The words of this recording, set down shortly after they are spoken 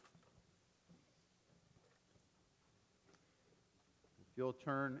you'll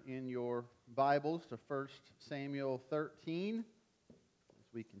turn in your Bibles to 1 Samuel 13 as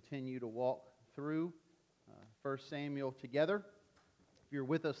we continue to walk through 1 Samuel together. If you're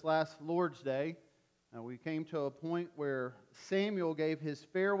with us last Lord's Day, we came to a point where Samuel gave his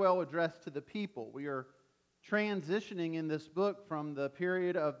farewell address to the people. We are transitioning in this book from the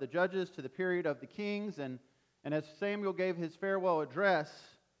period of the judges to the period of the kings, and as Samuel gave his farewell address,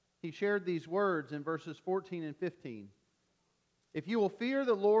 he shared these words in verses 14 and 15. If you will fear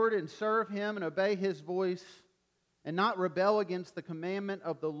the Lord and serve Him and obey His voice and not rebel against the commandment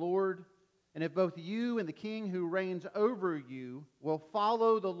of the Lord, and if both you and the king who reigns over you will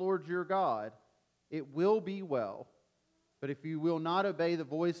follow the Lord your God, it will be well. But if you will not obey the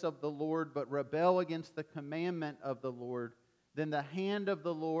voice of the Lord but rebel against the commandment of the Lord, then the hand of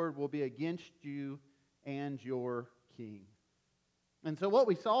the Lord will be against you and your king. And so what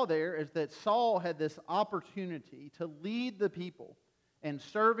we saw there is that Saul had this opportunity to lead the people in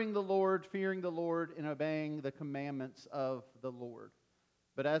serving the Lord, fearing the Lord, and obeying the commandments of the Lord.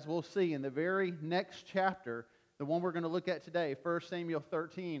 But as we'll see in the very next chapter, the one we're going to look at today, 1 Samuel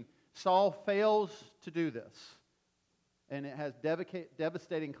 13, Saul fails to do this. And it has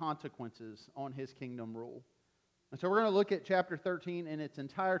devastating consequences on his kingdom rule. And so we're going to look at chapter 13 in its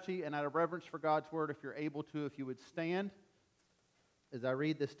entirety, and out of reverence for God's Word, if you're able to, if you would stand as I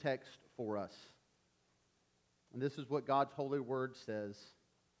read this text for us. And this is what God's holy word says.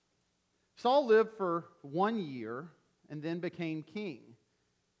 Saul lived for 1 year and then became king.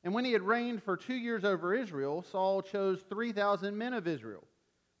 And when he had reigned for 2 years over Israel, Saul chose 3,000 men of Israel.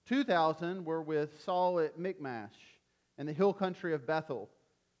 2,000 were with Saul at Michmash in the hill country of Bethel,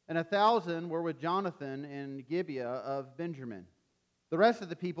 and 1,000 were with Jonathan in Gibeah of Benjamin. The rest of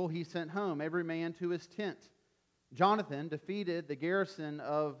the people he sent home, every man to his tent. Jonathan defeated the garrison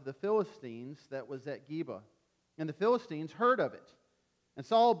of the Philistines that was at Gibeah, and the Philistines heard of it. And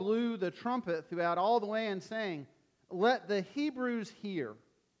Saul blew the trumpet throughout all the land, saying, "Let the Hebrews hear."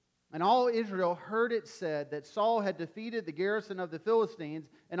 And all Israel heard it said that Saul had defeated the garrison of the Philistines,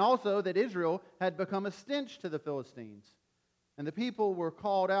 and also that Israel had become a stench to the Philistines. And the people were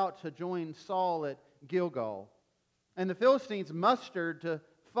called out to join Saul at Gilgal. And the Philistines mustered to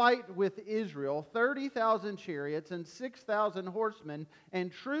fight with Israel 30,000 chariots and 6,000 horsemen,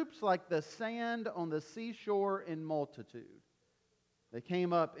 and troops like the sand on the seashore in multitude. They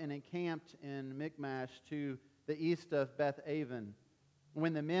came up and encamped in Michmash to the east of Beth-aven.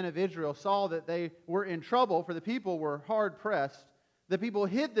 When the men of Israel saw that they were in trouble, for the people were hard pressed, the people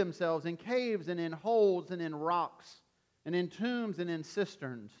hid themselves in caves and in holes and in rocks and in tombs and in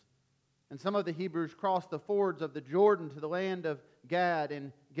cisterns. And some of the Hebrews crossed the fords of the Jordan to the land of Gad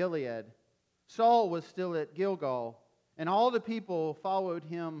and Gilead. Saul was still at Gilgal, and all the people followed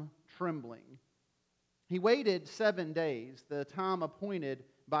him trembling. He waited 7 days, the time appointed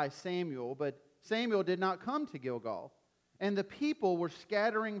by Samuel, but Samuel did not come to Gilgal, and the people were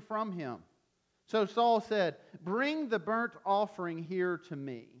scattering from him. So Saul said, "Bring the burnt offering here to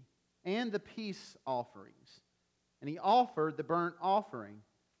me, and the peace offerings." And he offered the burnt offering.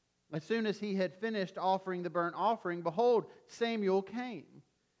 As soon as he had finished offering the burnt offering, behold, Samuel came.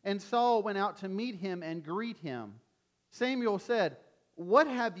 And Saul went out to meet him and greet him. Samuel said, "What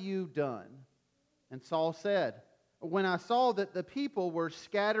have you done?" And Saul said, "When I saw that the people were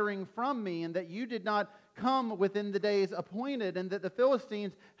scattering from me, and that you did not come within the days appointed, and that the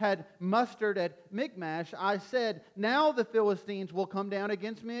Philistines had mustered at Michmash, I said, now the Philistines will come down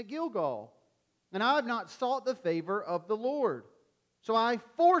against me at Gilgal. And I have not sought the favor of the Lord. So I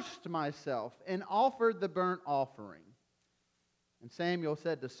forced myself and offered the burnt offering." And Samuel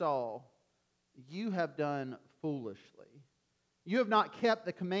said to Saul, "You have done foolishly. You have not kept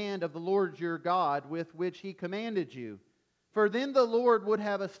the command of the Lord your God with which He commanded you. For then the Lord would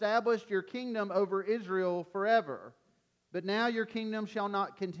have established your kingdom over Israel forever. But now your kingdom shall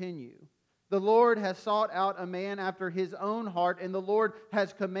not continue. The Lord has sought out a man after His own heart, and the Lord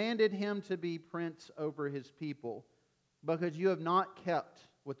has commanded him to be prince over His people, because you have not kept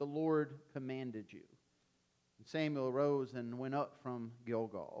what the Lord commanded you." And Samuel arose and went up from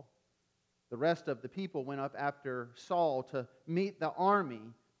Gilgal. The rest of the people went up after Saul to meet the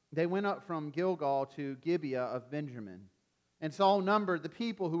army. They went up from Gilgal to Gibeah of Benjamin. And Saul numbered the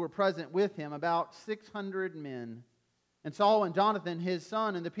people who were present with him, about 600 men. And Saul and Jonathan, his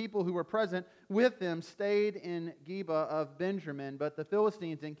son, and the people who were present with them stayed in Gibeah of Benjamin, but the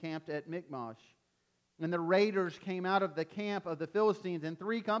Philistines encamped at Michmash. And the raiders came out of the camp of the Philistines in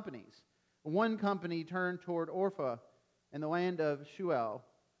 3 companies. One company turned toward Orpha in the land of Shual.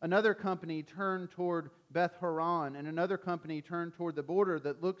 Another company turned toward Beth Horon, and another company turned toward the border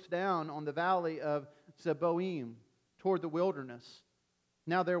that looks down on the valley of Zeboim, toward the wilderness.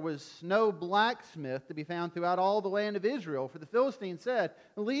 Now there was no blacksmith to be found throughout all the land of Israel, for the Philistines said,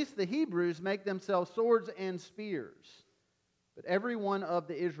 "At least the Hebrews make themselves swords and spears." But every one of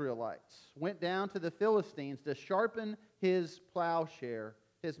the Israelites went down to the Philistines to sharpen his plowshare,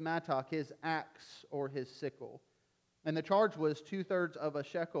 his mattock, his axe, or his sickle. And the charge was 2/3 of a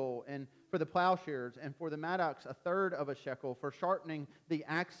shekel, and for the plowshares, and for the mattocks 1/3 of a shekel, for sharpening the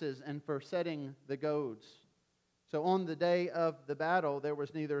axes and for setting the goads. So on the day of the battle, there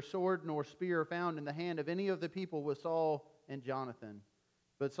was neither sword nor spear found in the hand of any of the people with Saul and Jonathan.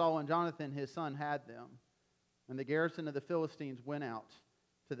 But Saul and Jonathan, his son, had them. And the garrison of the Philistines went out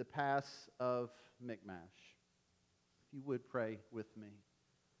to the pass of Michmash. If you would pray with me.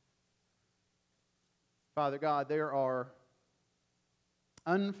 Father God, there are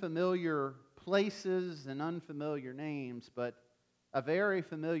unfamiliar places and unfamiliar names, but a very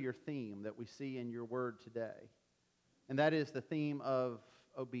familiar theme that we see in your word today. And that is the theme of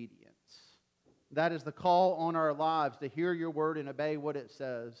obedience. That is the call on our lives to hear your word and obey what it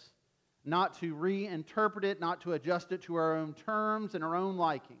says. Not to reinterpret it, not to adjust it to our own terms and our own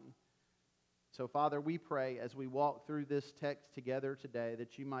liking. So, Father, we pray as we walk through this text together today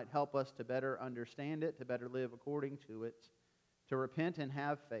that you might help us to better understand it, to better live according to it, to repent and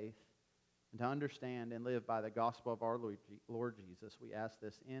have faith, and to understand and live by the gospel of our Lord Jesus. We ask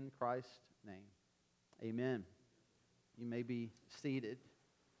this in Christ's name. Amen. You may be seated.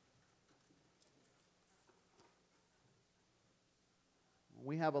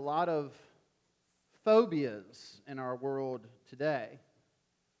 We have a lot of phobias in our world today.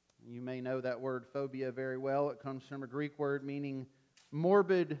 You may know that word phobia very well. It comes from a Greek word meaning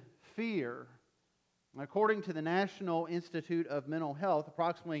morbid fear. According to the National Institute of Mental Health,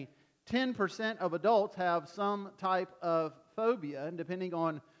 approximately 10% of adults have some type of phobia, and depending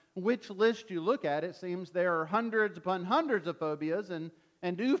on which list you look at, it seems there are hundreds upon hundreds of phobias, and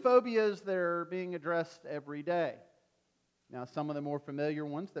new phobias that are being addressed every day. Now, some of the more familiar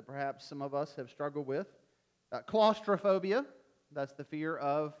ones that perhaps some of us have struggled with. Claustrophobia, that's the fear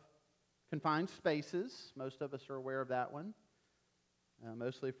of confined spaces. Most of us are aware of that one.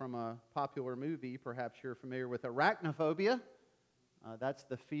 Mostly from a popular movie, perhaps you're familiar with arachnophobia. That's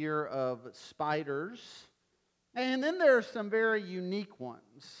the fear of spiders. And then there are some very unique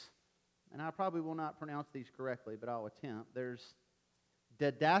ones. And I probably will not pronounce these correctly, but I'll attempt. There's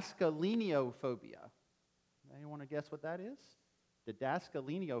didascalenophobia. Anyone want to guess what that is?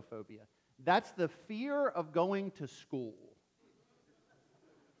 Didascalenophobia. That's the fear of going to school.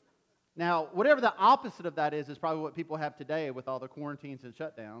 Now, whatever the opposite of that is probably what people have today with all the quarantines and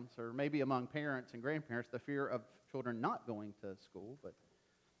shutdowns, or maybe among parents and grandparents, the fear of children not going to school.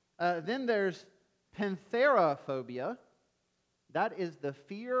 But then there's pantherophobia. That is the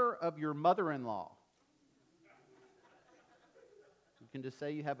fear of your mother-in-law. You can just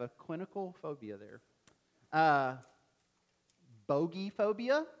say you have a clinical phobia there.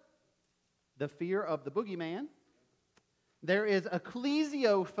 Bogeyphobia, the fear of the boogeyman. There is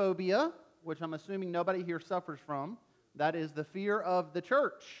ecclesiophobia, which I'm assuming nobody here suffers from. That is the fear of the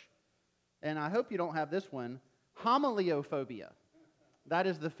church. And I hope you don't have this one. Homiliophobia. That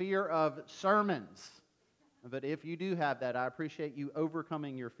is the fear of sermons. But if you do have that, I appreciate you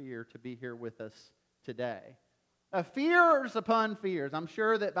overcoming your fear to be here with us today. Fears upon fears. I'm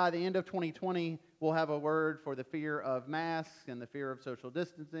sure that by the end of 2020, we'll have a word for the fear of masks and the fear of social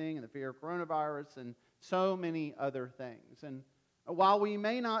distancing and the fear of coronavirus and so many other things. And while we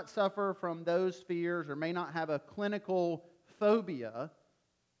may not suffer from those fears or may not have a clinical phobia,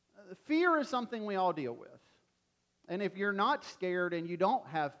 fear is something we all deal with. And if you're not scared and you don't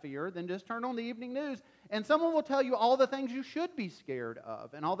have fear, then just turn on the evening news and someone will tell you all the things you should be scared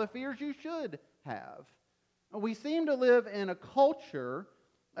of and all the fears you should have. We seem to live in a culture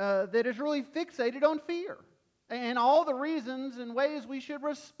that is really fixated on fear and all the reasons and ways we should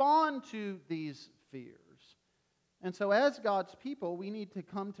respond to these fears. And so as God's people, we need to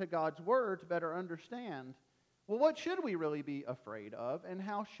come to God's Word to better understand, well, what should we really be afraid of and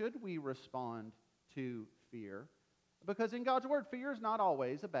how should we respond to fear? Because in God's Word, fear is not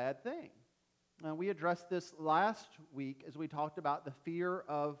always a bad thing. We addressed this last week as we talked about the fear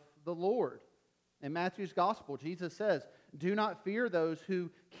of the Lord. In Matthew's Gospel, Jesus says, "Do not fear those who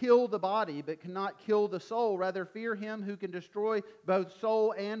kill the body but cannot kill the soul. Rather fear him who can destroy both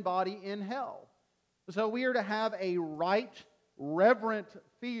soul and body in hell." So we are to have a right, reverent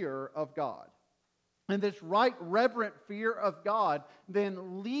fear of God. And this right, reverent fear of God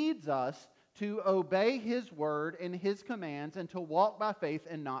then leads us to obey His word and His commands and to walk by faith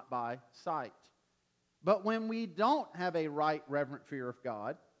and not by sight. But when we don't have a right, reverent fear of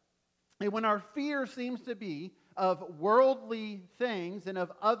God, And when our fear seems to be of worldly things and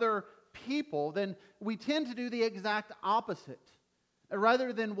of other people, then we tend to do the exact opposite.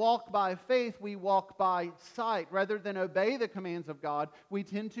 Rather than walk by faith, we walk by sight. Rather than obey the commands of God, we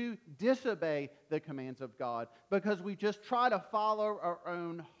tend to disobey the commands of God because we just try to follow our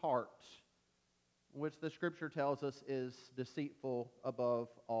own hearts, which the Scripture tells us is deceitful above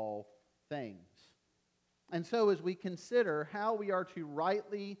all things. And so as we consider how we are to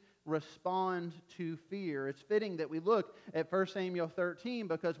rightly respond to fear, it's fitting that we look at 1 Samuel 13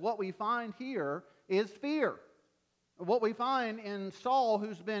 because what we find here is fear. What we find in Saul,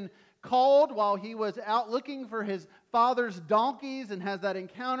 who's been called while he was out looking for his father's donkeys and has that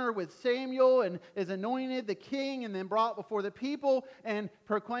encounter with Samuel and is anointed the king and then brought before the people and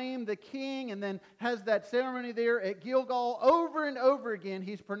proclaimed the king and then has that ceremony there at Gilgal over and over again.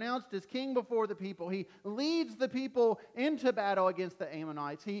 He's pronounced as king before the people. He leads the people into battle against the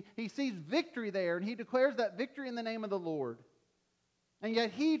Ammonites. He sees victory there and he declares that victory in the name of the Lord. And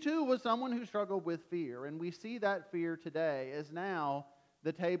yet he too was someone who struggled with fear. And we see that fear today as now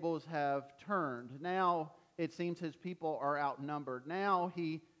the tables have turned. Now it seems his people are outnumbered. Now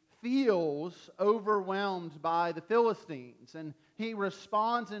he feels overwhelmed by the Philistines. And he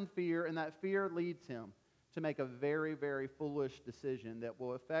responds in fear, and that fear leads him to make a very, very foolish decision that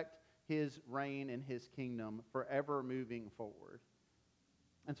will affect his reign and his kingdom forever moving forward.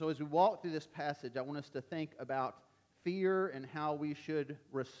 And so as we walk through this passage, I want us to think about fear and how we should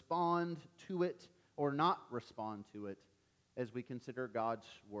respond to it or not respond to it as we consider God's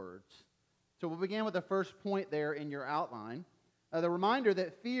words. So we'll begin with the first point there in your outline. The reminder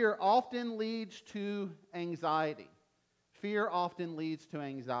that fear often leads to anxiety. Fear often leads to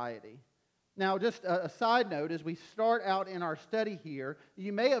anxiety. Now, just a side note, as we start out in our study here,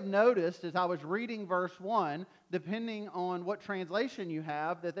 you may have noticed as I was reading verse 1, depending on what translation you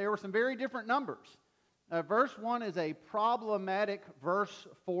have, that there were some very different numbers. Verse 1 is a problematic verse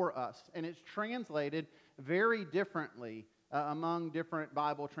for us, and it's translated very differently among different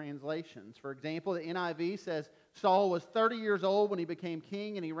Bible translations. For example, the NIV says, Saul was 30 years old when he became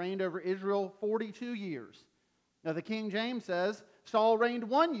king, and he reigned over Israel 42 years. Now, the King James says, Saul reigned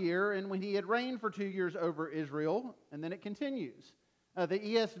 1 year, and when he had reigned for 2 years over Israel, and then it continues. The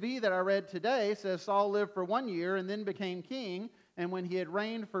ESV that I read today says Saul lived for 1 year and then became king, and when he had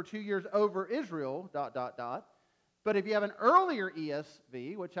reigned for 2 years over Israel, ... But if you have an earlier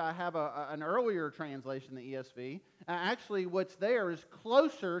ESV, which I have an earlier translation, the ESV, actually what's there is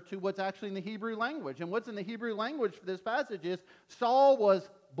closer to what's actually in the Hebrew language. And what's in the Hebrew language for this passage is Saul was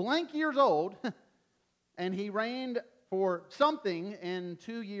blank years old, and he reigned for something in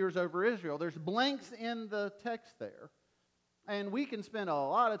 2 years over Israel. There's blanks in the text there. And we can spend a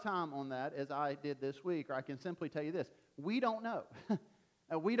lot of time on that, as I did this week, or I can simply tell you this. We don't know.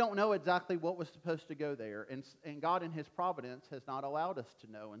 We don't know exactly what was supposed to go there, and God in His providence has not allowed us to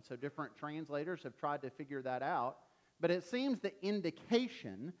know, and so different translators have tried to figure that out. But it seems the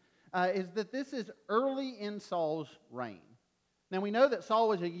indication is that this is early in Saul's reign. Now we know that Saul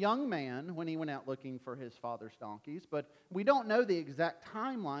was a young man when he went out looking for his father's donkeys, but we don't know the exact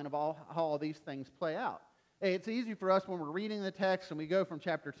timeline of how all these things play out. It's easy for us when we're reading the text and we go from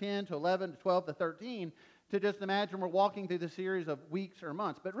chapter 10 to 11 to 12 to 13 to just imagine we're walking through the series of weeks or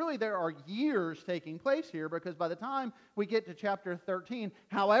months. But really there are years taking place here, because by the time we get to chapter 13,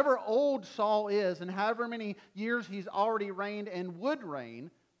 however old Saul is and however many years he's already reigned and would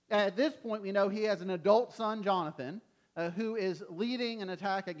reign, at this point we know he has an adult son, Jonathan, who is leading an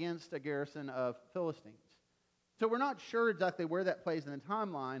attack against a garrison of Philistines. So we're not sure exactly where that plays in the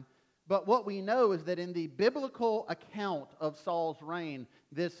timeline, but what we know is that in the biblical account of Saul's reign,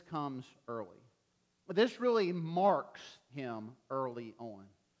 this comes early. This really marks him early on.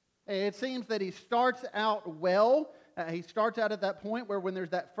 It seems that he starts out well. He starts out at that point where when there's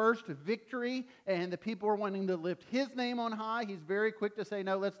that first victory and the people are wanting to lift his name on high, he's very quick to say,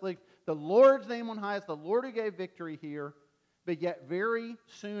 no, let's lift the Lord's name on high. It's the Lord who gave victory here. But yet very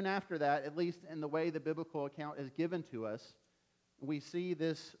soon after that, at least in the way the biblical account is given to us, we see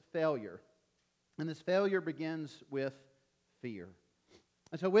this failure. And this failure begins with fear.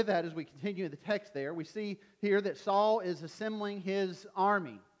 And so with that, as we continue the text there, we see here that Saul is assembling his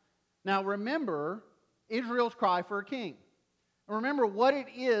army. Now remember Israel's cry for a king. Remember what it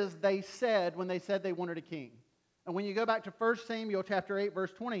is they said when they said they wanted a king. And when you go back to 1 Samuel chapter 8,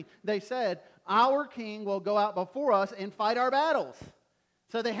 verse 20, they said, our king will go out before us and fight our battles.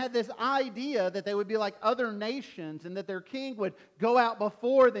 So they had this idea that they would be like other nations and that their king would go out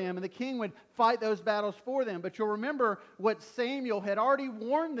before them and the king would fight those battles for them. But you'll remember what Samuel had already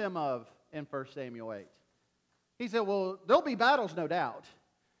warned them of in 1 Samuel 8. He said, well, there'll be battles, no doubt.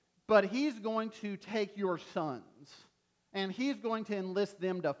 but he's going to take your sons, and he's going to enlist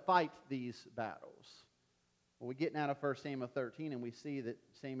them to fight these battles. Well, we get now to 1 Samuel 13, and we see that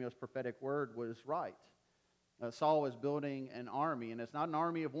Samuel's prophetic word was right. Saul was building an army, and it's not an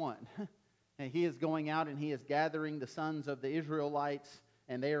army of one. And he is going out and he is gathering the sons of the Israelites,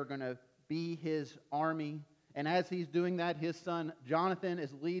 and they are going to be his army. And as he's doing that, his son Jonathan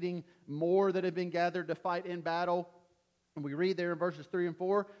is leading more that have been gathered to fight in battle. And we read there in verses 3 and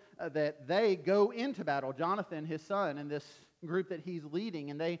 4 that they go into battle, Jonathan, his son, and this group that he's leading,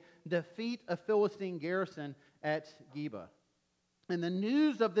 and they defeat a Philistine garrison at Geba. And the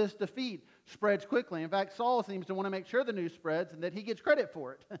news of this defeat spreads quickly. In fact, Saul seems to want to make sure the news spreads and that he gets credit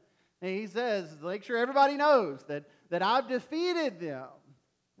for it. And he says, make sure everybody knows that I've defeated them.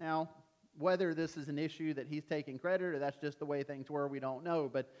 Now, whether this is an issue that he's taking credit or that's just the way things were, we don't know.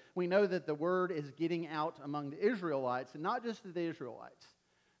 But we know that the word is getting out among the Israelites, and not just to the Israelites.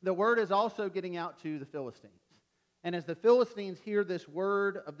 The word is also getting out to the Philistines. And as the Philistines hear this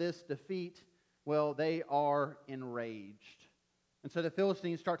word of this defeat, well, they are enraged. And so the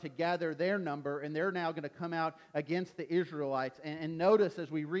Philistines start to gather their number, and they're now going to come out against the Israelites. And notice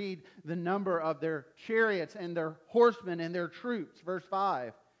as we read the number of their chariots and their horsemen and their troops. Verse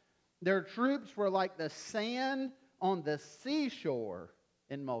 5, their troops were like the sand on the seashore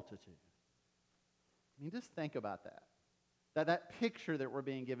in multitude. I mean, just think about that. That picture that we're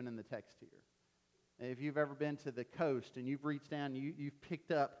being given in the text here. If you've ever been to the coast and you've reached down, you've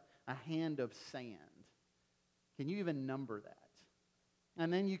picked up a hand of sand. Can you even number that?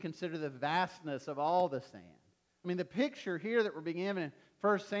 And then you consider the vastness of all the sand. I mean, the picture here that we're being given in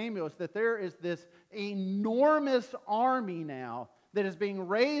 1 Samuel is that there is this enormous army now that is being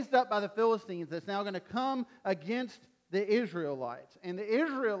raised up by the Philistines that's now going to come against the Israelites. And the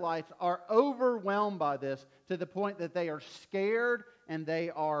Israelites are overwhelmed by this to the point that they are scared and they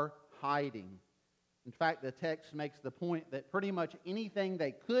are hiding. In fact, the text makes the point that pretty much anything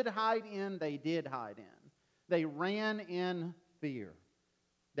they could hide in, they did hide in. They ran in fear.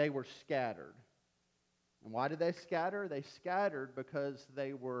 They were scattered. And why did they scatter? They scattered because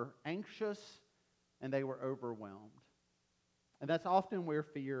they were anxious and they were overwhelmed. And that's often where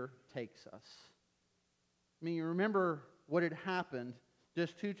fear takes us. I mean, you remember what had happened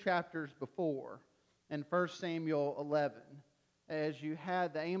just 2 chapters before in 1 Samuel 11, as you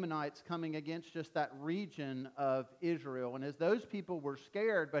had the Ammonites coming against just that region of Israel. And as those people were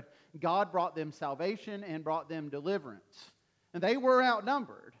scared, but God brought them salvation and brought them deliverance. And they were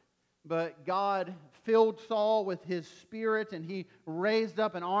outnumbered, but God filled Saul with His Spirit, and He raised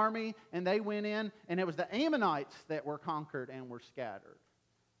up an army, and they went in, and it was the Ammonites that were conquered and were scattered.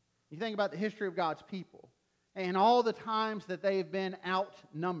 You think about the history of God's people, and all the times that they've been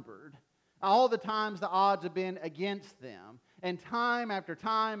outnumbered, all the times the odds have been against them, and time after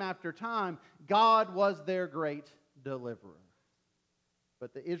time after time, God was their great deliverer.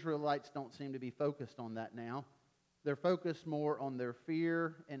 But the Israelites don't seem to be focused on that now. They're focused more on their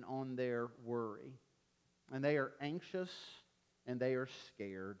fear and on their worry. And they are anxious and they are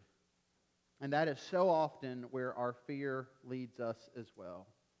scared. And that is so often where our fear leads us as well.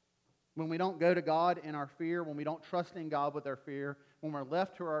 When we don't go to God in our fear, when we don't trust in God with our fear, when we're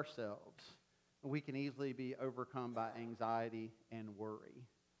left to ourselves, we can easily be overcome by anxiety and worry.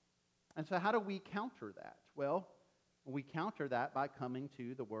 And so how do we counter that? Well, we counter that by coming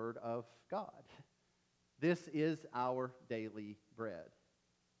to the Word of God. This is our daily bread.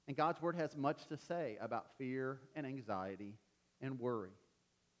 And God's Word has much to say about fear and anxiety and worry.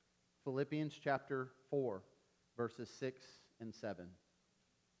 Philippians chapter 4, verses 6 and 7.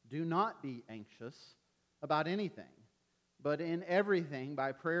 Do not be anxious about anything, but in everything,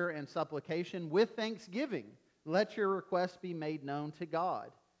 by prayer and supplication, with thanksgiving, let your requests be made known to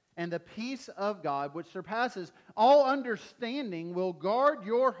God. And the peace of God, which surpasses all understanding, will guard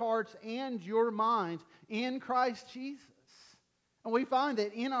your hearts and your minds in Christ Jesus. And we find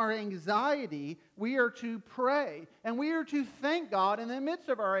that in our anxiety, we are to pray. And we are to thank God in the midst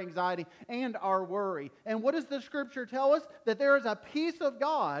of our anxiety and our worry. And what does the Scripture tell us? That there is a peace of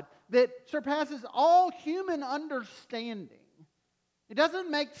God that surpasses all human understanding. It doesn't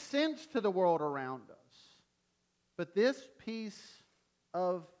make sense to the world around us. But this peace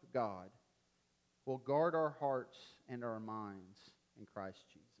of God will guard our hearts and our minds in Christ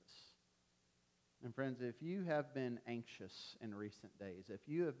Jesus. And friends, if you have been anxious in recent days, if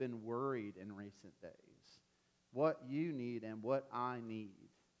you have been worried in recent days, what you need and what I need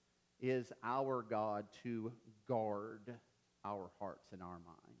is our God to guard our hearts and our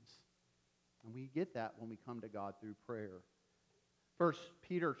minds. And we get that when we come to God through prayer. 1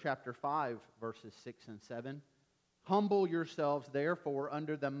 Peter chapter 5, verses 6 and 7. Humble yourselves, therefore,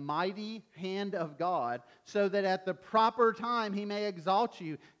 under the mighty hand of God, so that at the proper time He may exalt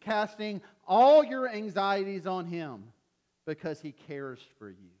you, casting all your anxieties on Him, because He cares for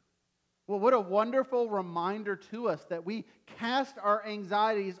you. Well, what a wonderful reminder to us that we cast our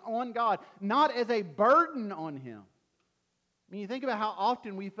anxieties on God, not as a burden on Him. I mean, you think about how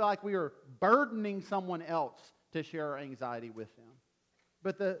often we feel like we are burdening someone else to share our anxiety with them.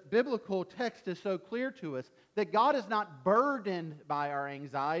 But the biblical text is so clear to us that God is not burdened by our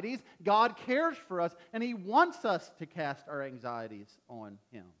anxieties. God cares for us, and He wants us to cast our anxieties on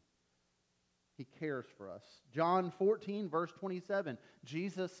Him. He cares for us. John 14, verse 27,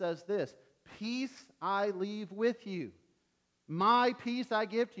 Jesus says this, "Peace I leave with you. My peace I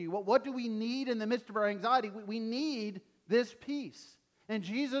give to you." What do we need in the midst of our anxiety? We need this peace. And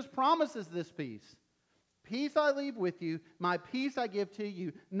Jesus promises this peace. "Peace I leave with you, my peace I give to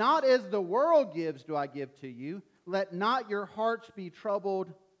you. Not as the world gives do I give to you. Let not your hearts be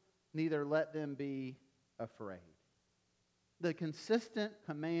troubled, neither let them be afraid." The consistent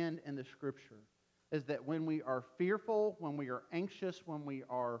command in the Scripture is that when we are fearful, when we are anxious, when we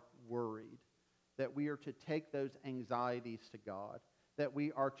are worried, that we are to take those anxieties to God, that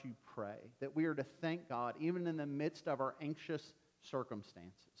we are to pray, that we are to thank God even in the midst of our anxious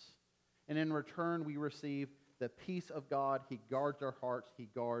circumstances. And in return, we receive the peace of God. He guards our hearts. He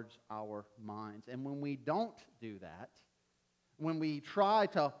guards our minds. And when we don't do that, when we try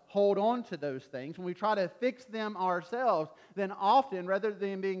to hold on to those things, when we try to fix them ourselves, then often, rather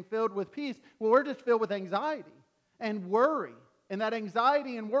than being filled with peace, well, we're just filled with anxiety and worry. And that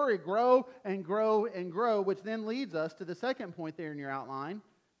anxiety and worry grow and grow and grow, which then leads us to the second point there in your outline.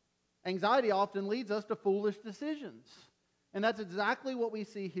 Anxiety often leads us to foolish decisions. And that's exactly what we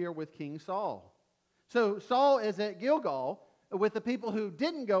see here with King Saul. So Saul is at Gilgal with the people who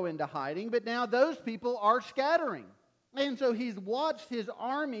didn't go into hiding, but now those people are scattering. And so he's watched his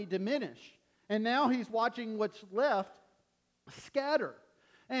army diminish. And now he's watching what's left scatter.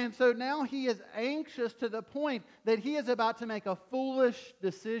 And so now he is anxious to the point that he is about to make a foolish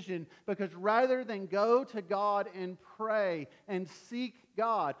decision, because rather than go to God and pray and seek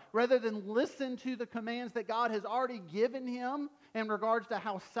God, rather than listen to the commands that God has already given him in regards to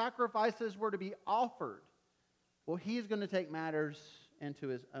how sacrifices were to be offered, well, he's going to take matters into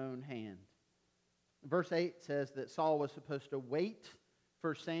his own hand. Verse 8 says that Saul was supposed to wait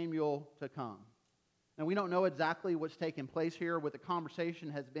for Samuel to come. Now, we don't know exactly what's taken place here, what the conversation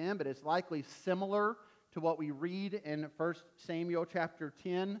has been, but it's likely similar to what we read in 1 Samuel chapter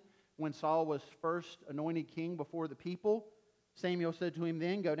 10 when Saul was first anointed king before the people. Samuel said to him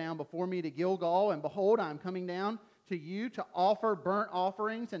then, "Go down before me to Gilgal, and behold, I am coming down to you to offer burnt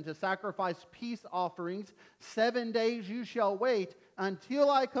offerings and to sacrifice peace offerings. 7 days you shall wait until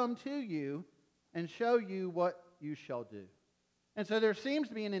I come to you and show you what you shall do." And so there seems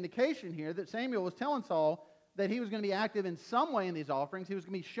to be an indication here that Samuel was telling Saul that he was going to be active in some way in these offerings. He was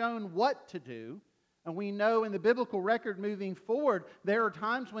going to be shown what to do. And we know in the biblical record moving forward, there are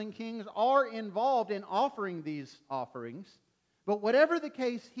times when kings are involved in offering these offerings. But whatever the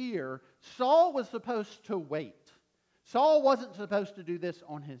case here, Saul was supposed to wait. Saul wasn't supposed to do this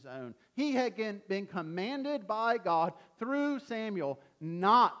on his own. He had been commanded by God through Samuel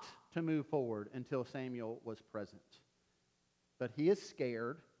not to move forward until Samuel was present. But he is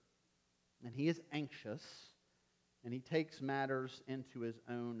scared, and he is anxious, and he takes matters into his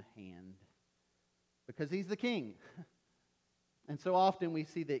own hand because he's the king. And so often we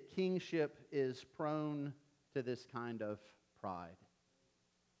see that kingship is prone to this kind of pride.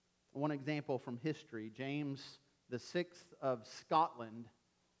 One example from history, James VI of Scotland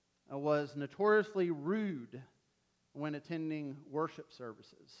was notoriously rude when attending worship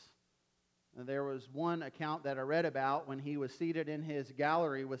services. There was one account that I read about when he was seated in his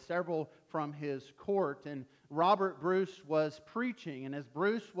gallery with several from his court, and Robert Bruce was preaching. And as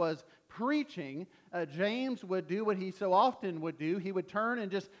Bruce was preaching, James would do what he so often would do. He would turn and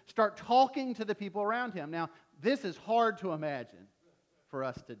just start talking to the people around him. Now, this is hard to imagine for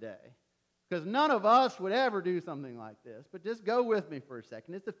us today, because none of us would ever do something like this. But just go with me for a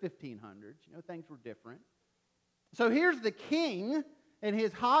second. It's the 1500s. Things were different. So here's the king in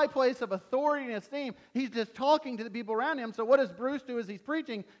his high place of authority and esteem. He's just talking to the people around him. So what does Bruce do as he's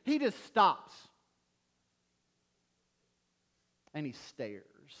preaching? He just stops. And he stares.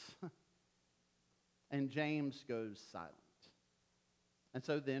 And James goes silent. And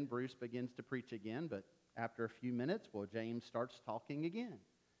so then Bruce begins to preach again, but after a few minutes, well, James starts talking again.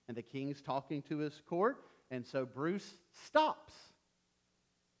 And the king's talking to his court, and so Bruce stops.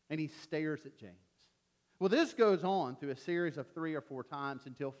 And he stares at James. Well, this goes on through a series of 3 or 4 times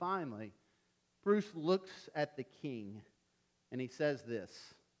until finally Bruce looks at the king and he says this: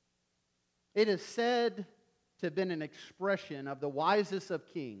 "It is said to have been an expression of the wisest of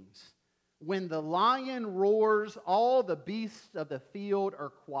kings. When the lion roars, all the beasts of the field are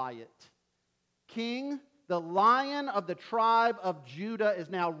quiet. King, the Lion of the tribe of Judah is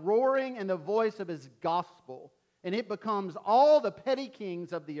now roaring in the voice of his gospel, and it becomes all the petty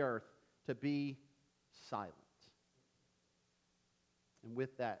kings of the earth to be silent." And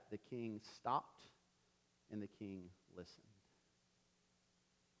with that, the king stopped and the king listened.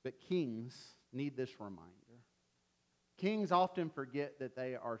 But kings need this reminder. Kings often forget that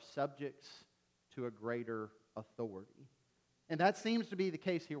they are subjects to a greater authority. And that seems to be the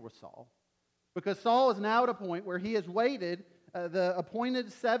case here with Saul. Because Saul is now at a point where he has waited the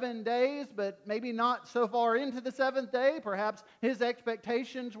appointed 7 days, but maybe not so far into the seventh day. Perhaps his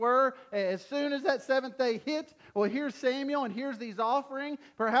expectations were, as soon as that seventh day hits, well, here's Samuel and here's these offerings.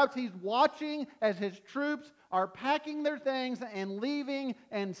 Perhaps he's watching as his troops are packing their things and leaving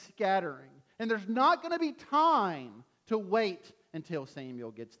and scattering. And there's not going to be time to wait until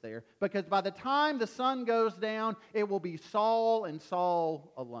Samuel gets there, because by the time the sun goes down, it will be Saul and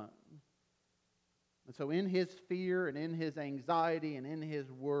Saul alone. And so in his fear and in his anxiety and in his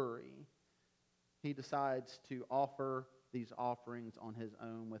worry, he decides to offer these offerings on his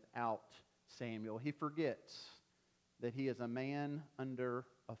own without Samuel. He forgets that he is a man under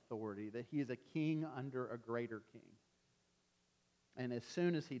authority, that he is a king under a greater king. And as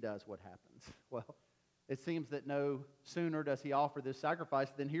soon as he does, what happens? Well, it seems that no sooner does he offer this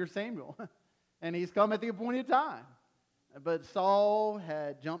sacrifice than here's Samuel. And he's come at the appointed time. But Saul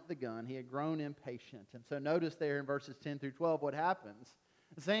had jumped the gun. He had grown impatient. And so notice there in verses 10 through 12 what happens.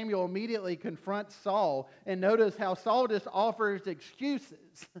 Samuel immediately confronts Saul. And notice how Saul just offers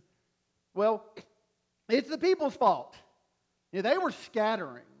excuses. Well, it's the people's fault. They were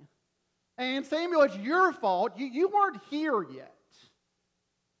scattering. And Samuel, it's your fault. You weren't here yet.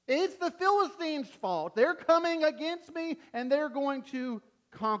 It's the Philistines' fault. They're coming against me and they're going to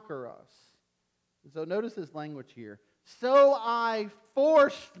conquer us. So notice this language here. So I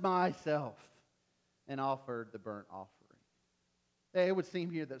forced myself and offered the burnt offering. It would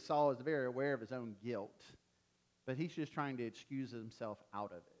seem here that Saul is very aware of his own guilt, but he's just trying to excuse himself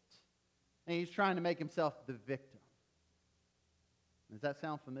out of it. And he's trying to make himself the victim. Does that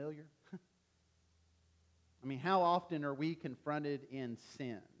sound familiar? I mean, how often are we confronted in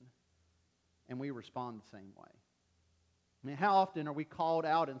sin and we respond the same way? I mean, how often are we called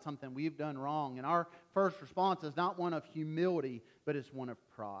out in something we've done wrong, and our first response is not one of humility, but it's one of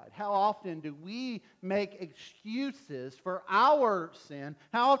pride? How often do we make excuses for our sin?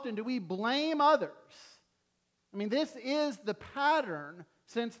 How often do we blame others? I mean, this is the pattern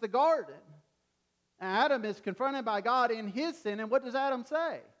since the garden. Adam is confronted by God in his sin, and what does Adam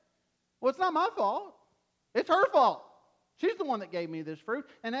say? Well, it's not my fault. It's her fault. She's the one that gave me this fruit.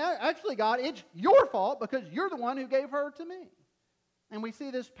 And actually, God, it's your fault because you're the one who gave her to me. And we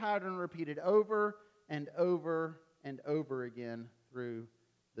see this pattern repeated over and over and over again through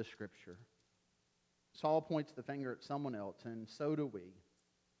the Scripture. Saul points the finger at someone else, and so do we.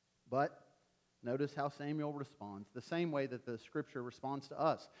 But notice how Samuel responds, the same way that the Scripture responds to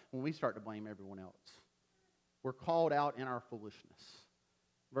us when we start to blame everyone else. We're called out in our foolishness.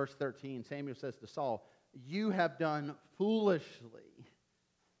 Verse 13, Samuel says to Saul, "You have done foolishly."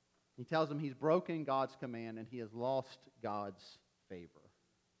 He tells him he's broken God's command and he has lost God's favor.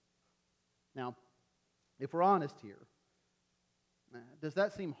 Now, if we're honest here, does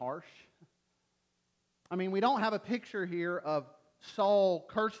that seem harsh? I mean, we don't have a picture here of Saul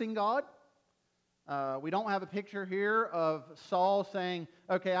cursing God. We don't have a picture here of Saul saying,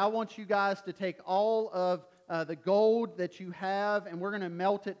 okay, I want you guys to take all of the gold that you have, and we're going to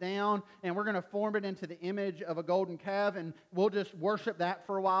melt it down, and we're going to form it into the image of a golden calf, and we'll just worship that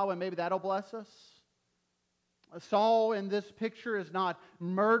for a while, and maybe that'll bless us. Saul in this picture is not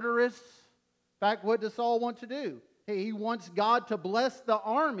murderous. In fact, what does Saul want to do? He wants God to bless the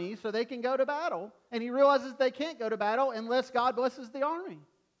army so they can go to battle, and he realizes they can't go to battle unless God blesses the army.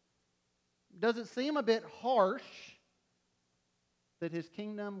 Does it seem a bit harsh that his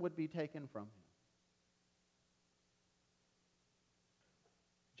kingdom would be taken from him?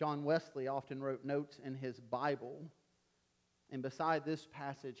 John Wesley often wrote notes in his Bible, and beside this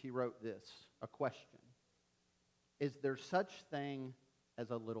passage he wrote this, a question. Is there such thing as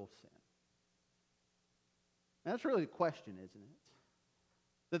a little sin? Now, that's really the question, isn't it?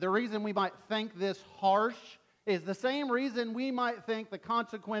 That the reason we might think this harsh is the same reason we might think the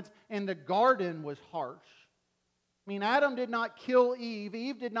consequence in the garden was harsh. I mean, Adam did not kill Eve.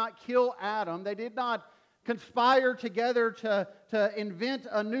 Eve did not kill Adam. They did not conspire together to invent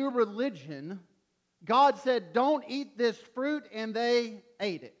a new religion. God said, don't eat this fruit, and they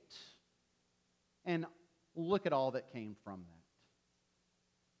ate it. And look at all that came from that.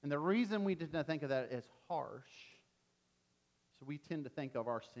 And the reason we did not think of that as harsh, so we tend to think of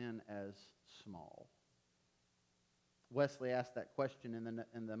our sin as small. Wesley asked that question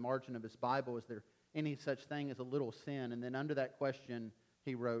in the margin of his Bible, is there any such thing as a little sin? And then under that question,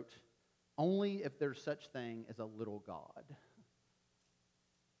 he wrote, only if there's such thing as a little God.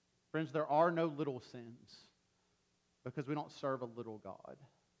 Friends, there are no little sins because we don't serve a little God.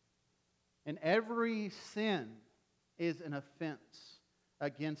 And every sin is an offense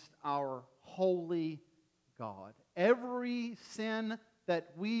against our holy God. Every sin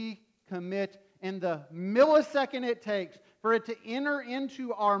that we commit, in the millisecond it takes for it to enter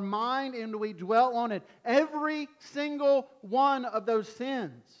into our mind and we dwell on it, every single one of those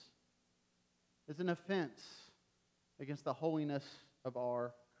sins is an offense against the holiness of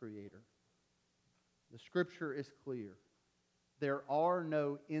our Creator. The Scripture is clear. There are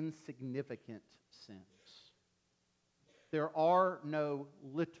no insignificant sins. There are no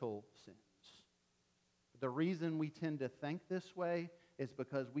little sins. The reason we tend to think this way is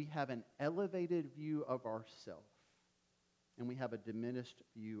because we have an elevated view of ourselves and we have a diminished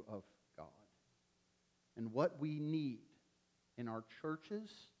view of God. And what we need in our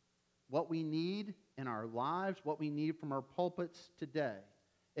churches, what we need in our lives, what we need from our pulpits today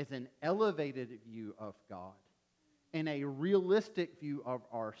is an elevated view of God and a realistic view of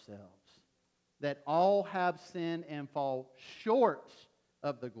ourselves, that all have sinned and fall short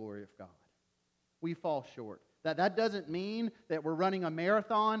of the glory of God. We fall short. That doesn't mean that we're running a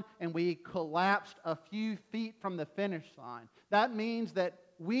marathon and we collapsed a few feet from the finish line. That means that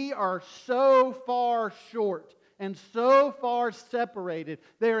we are so far short and so far separated.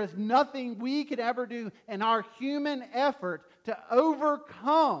 There is nothing we could ever do in our human effort to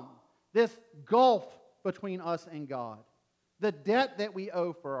overcome this gulf between us and God. The debt that we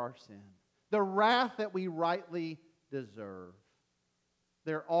owe for our sin. The wrath that we rightly deserve.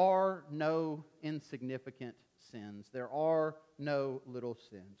 There are no insignificant sins. There are no little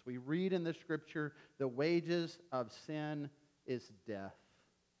sins. We read in the Scripture, the wages of sin is death.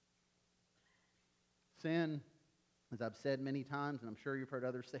 Sin, as I've said many times, and I'm sure you've heard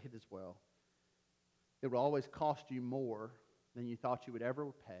others say it as well, it will always cost you more than you thought you would ever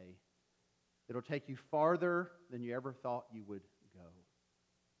pay. It'll take you farther than you ever thought you would go.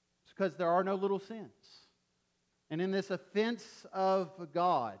 It's because there are no little sins. And in this offense of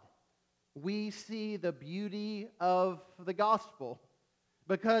God, we see the beauty of the gospel.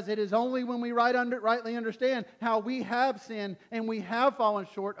 Because it is only when we rightly understand how we have sinned and we have fallen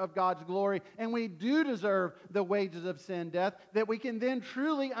short of God's glory and we do deserve the wages of sin, death, that we can then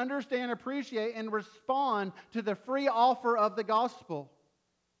truly understand, appreciate, and respond to the free offer of the gospel.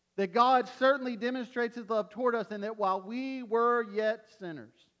 That God certainly demonstrates His love toward us, and that while we were yet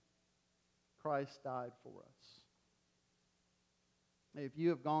sinners, Christ died for us. If you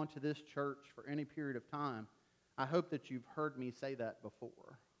have gone to this church for any period of time, I hope that you've heard me say that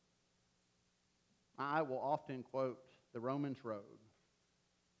before. I will often quote the Romans Road.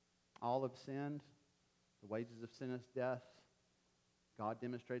 All have sinned. The wages of sin is death. God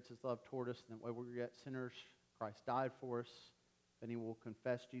demonstrates His love toward us, and that while we were yet sinners, Christ died for us. Then he will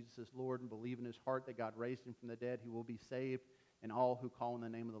confess Jesus as Lord and believe in his heart that God raised Him from the dead. He will be saved, and all who call on the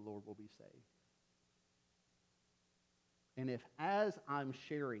name of the Lord will be saved. And if, as I'm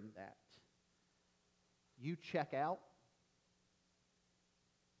sharing that, you check out,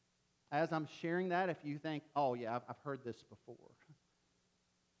 as I'm sharing that, if you think, oh yeah, I've heard this before.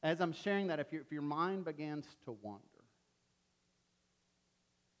 As I'm sharing that, if your mind begins to wander,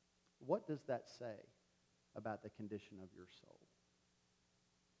 what does that say about the condition of your soul?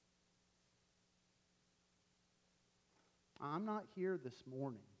 I'm not here this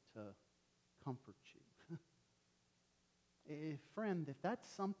morning to comfort you. Friend, if that's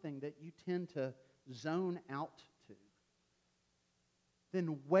something that you tend to zone out to,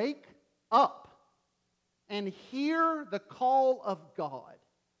 then wake up and hear the call of God.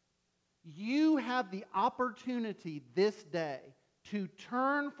 You have the opportunity this day to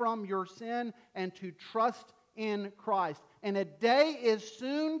turn from your sin and to trust in Christ. And a day is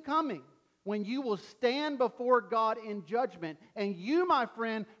soon coming when you will stand before God in judgment. And you, my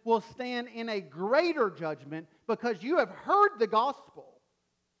friend, will stand in a greater judgment because you have heard the gospel.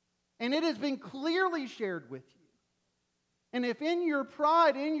 And it has been clearly shared with you. And if in your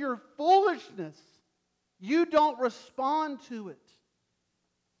pride, in your foolishness, you don't respond to it,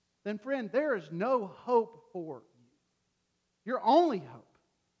 then friend, there is no hope for you. Your only hope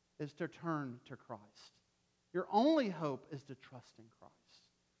is to turn to Christ. Your only hope is to trust in Christ.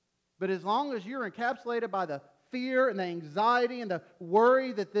 But as long as you're encapsulated by the fear and the anxiety and the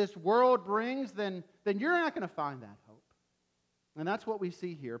worry that this world brings, then you're not going to find that hope. And that's what we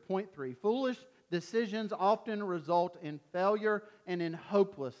see here. Point 3, foolish decisions often result in failure and in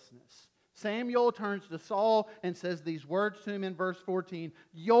hopelessness. Samuel turns to Saul and says these words to him in verse 14,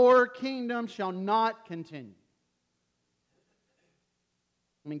 "Your kingdom shall not continue."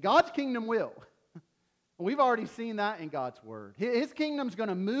 I mean, God's kingdom will. We've already seen that in God's Word. His kingdom's going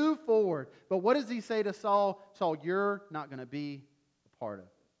to move forward. But what does He say to Saul? Saul, you're not going to be a part of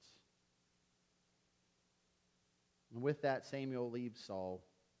it. And with that, Samuel leaves Saul.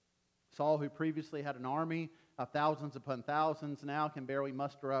 Saul, who previously had an army of thousands upon thousands, now can barely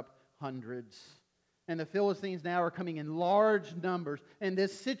muster up hundreds. And the Philistines now are coming in large numbers. And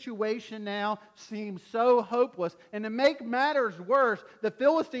this situation now seems so hopeless. And to make matters worse, the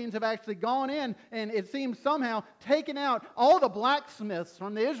Philistines have actually gone in and it seems somehow taken out all the blacksmiths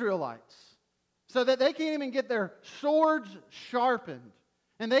from the Israelites. So that they can't even get their swords sharpened.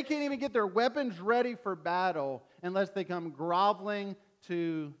 And they can't even get their weapons ready for battle unless they come groveling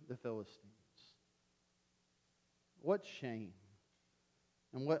to the Philistines. What shame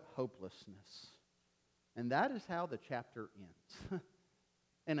and what hopelessness. And that is how the chapter ends.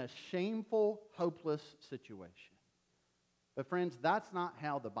 In a shameful, hopeless situation. But friends, that's not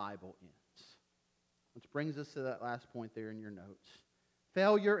how the Bible ends. Which brings us to that last point there in your notes.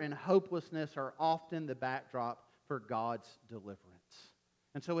 Failure and hopelessness are often the backdrop for God's deliverance.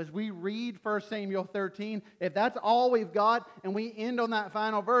 And so as we read 1 Samuel 13, if that's all we've got and we end on that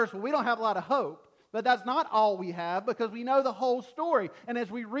final verse, well, we don't have a lot of hope. But that's not all we have because we know the whole story. And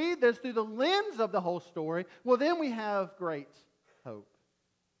as we read this through the lens of the whole story, well, then we have great hope.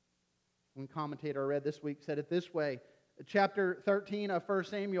 One commentator I read this week said it this way. Chapter 13 of 1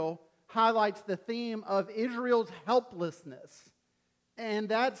 Samuel highlights the theme of Israel's helplessness. And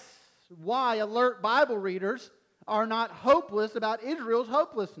that's why alert Bible readers are not hopeless about Israel's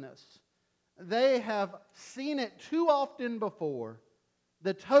hopelessness. They have seen it too often before.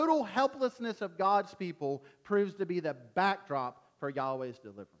 The total helplessness of God's people proves to be the backdrop for Yahweh's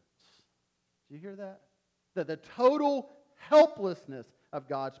deliverance. Do you hear that? That the total helplessness of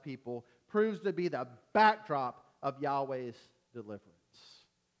God's people proves to be the backdrop of Yahweh's deliverance.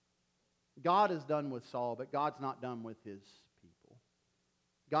 God is done with Saul, but God's not done with His people.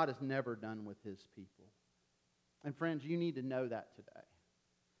 God is never done with His people. And friends, you need to know that today.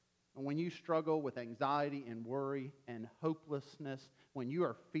 And when you struggle with anxiety and worry and hopelessness, when you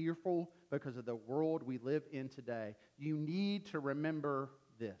are fearful because of the world we live in today, you need to remember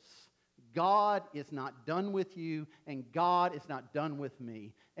this. God is not done with you, and God is not done with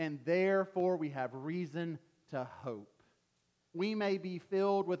me. And therefore, we have reason to hope. We may be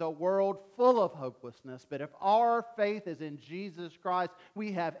filled with a world full of hopelessness, but if our faith is in Jesus Christ,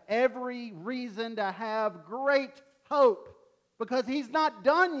 we have every reason to have great hope. Because He's not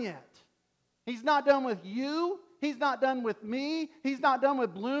done yet. He's not done with you. He's not done with me. He's not done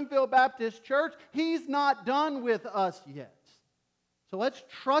with Bloomfield Baptist Church. He's not done with us yet. So let's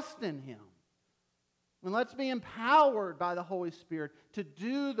trust in Him. And let's be empowered by the Holy Spirit to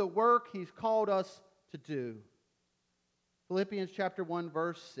do the work He's called us to do. Philippians chapter 1,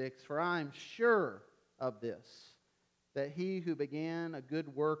 verse 6, "For I am sure of this, that He who began a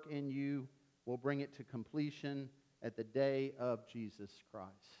good work in you will bring it to completion at the day of Jesus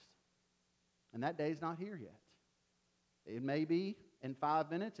Christ." And that day is not here yet. It may be in 5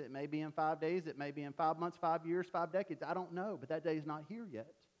 minutes, it may be in 5 days, it may be in 5 months, 5 years, 5 decades. I don't know, but that day is not here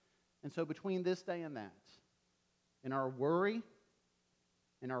yet. And so between this day and that, in our worry,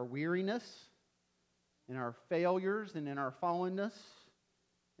 in our weariness, in our failures, and in our fallenness,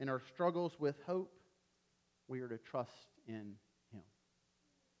 in our struggles with hope, we are to trust in Him.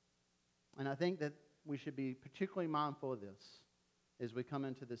 And I think that we should be particularly mindful of this as we come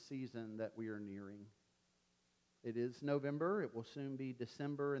into the season that we are nearing. It is November. It will soon be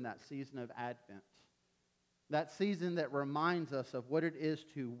December, and that season of Advent. That season that reminds us of what it is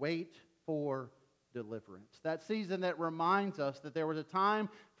to wait for deliverance. That season that reminds us that there was a time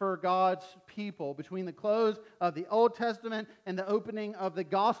for God's people between the close of the Old Testament and the opening of the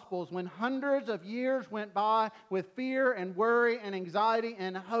Gospels, when hundreds of years went by with fear and worry and anxiety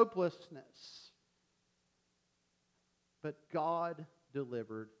and hopelessness. But God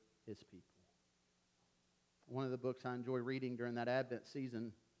delivered His people. One of the books I enjoy reading during that Advent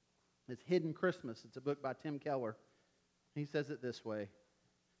season is Hidden Christmas. It's a book by Tim Keller. He says it this way: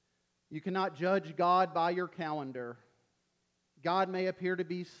 "You cannot judge God by your calendar. God may appear to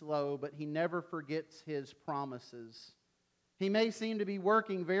be slow, but He never forgets His promises. He may seem to be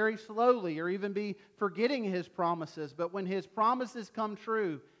working very slowly or even be forgetting His promises, but when His promises come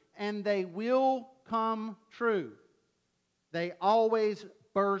true, and they will come true. They always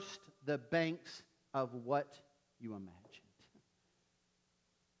burst the banks of what you imagined.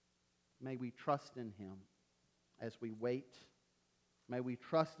 May we trust in Him as we wait. May we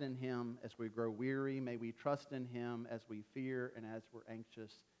trust in Him as we grow weary. May we trust in Him as we fear and as we're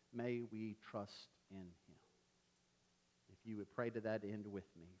anxious. May we trust in Him. If you would pray to that end with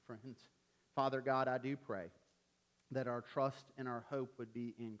me, friends. Father God, I do pray that our trust and our hope would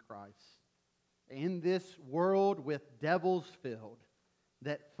be in Christ. In this world with devils filled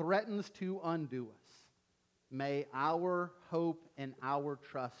that threatens to undo us, may our hope and our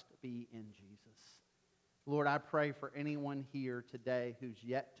trust be in Jesus. Lord, I pray for anyone here today who's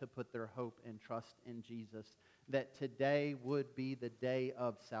yet to put their hope and trust in Jesus, that today would be the day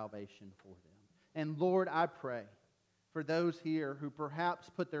of salvation for them. And Lord, I pray for those here who perhaps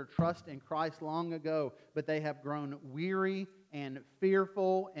put their trust in Christ long ago, but they have grown weary and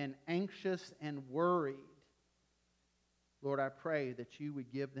fearful and anxious and worried. Lord, I pray that you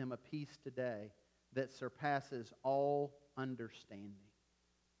would give them a peace today that surpasses all understanding,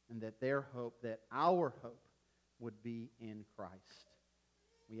 and that their hope, that our hope, would be in Christ.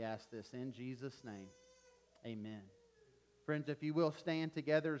 We ask this in Jesus' name. Amen. Friends, if you will stand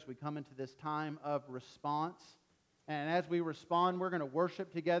together as we come into this time of response. And as we respond, we're going to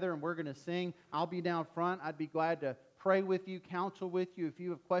worship together and we're going to sing. I'll be down front. I'd be glad to pray with you, counsel with you. If you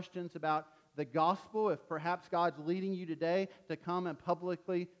have questions about the gospel, if perhaps God's leading you today to come and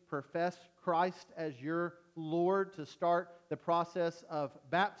publicly profess Christ as your Lord, to start the process of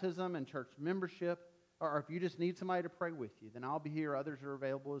baptism and church membership, or if you just need somebody to pray with you, then I'll be here. Others are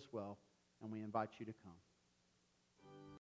available as well, and we invite you to come.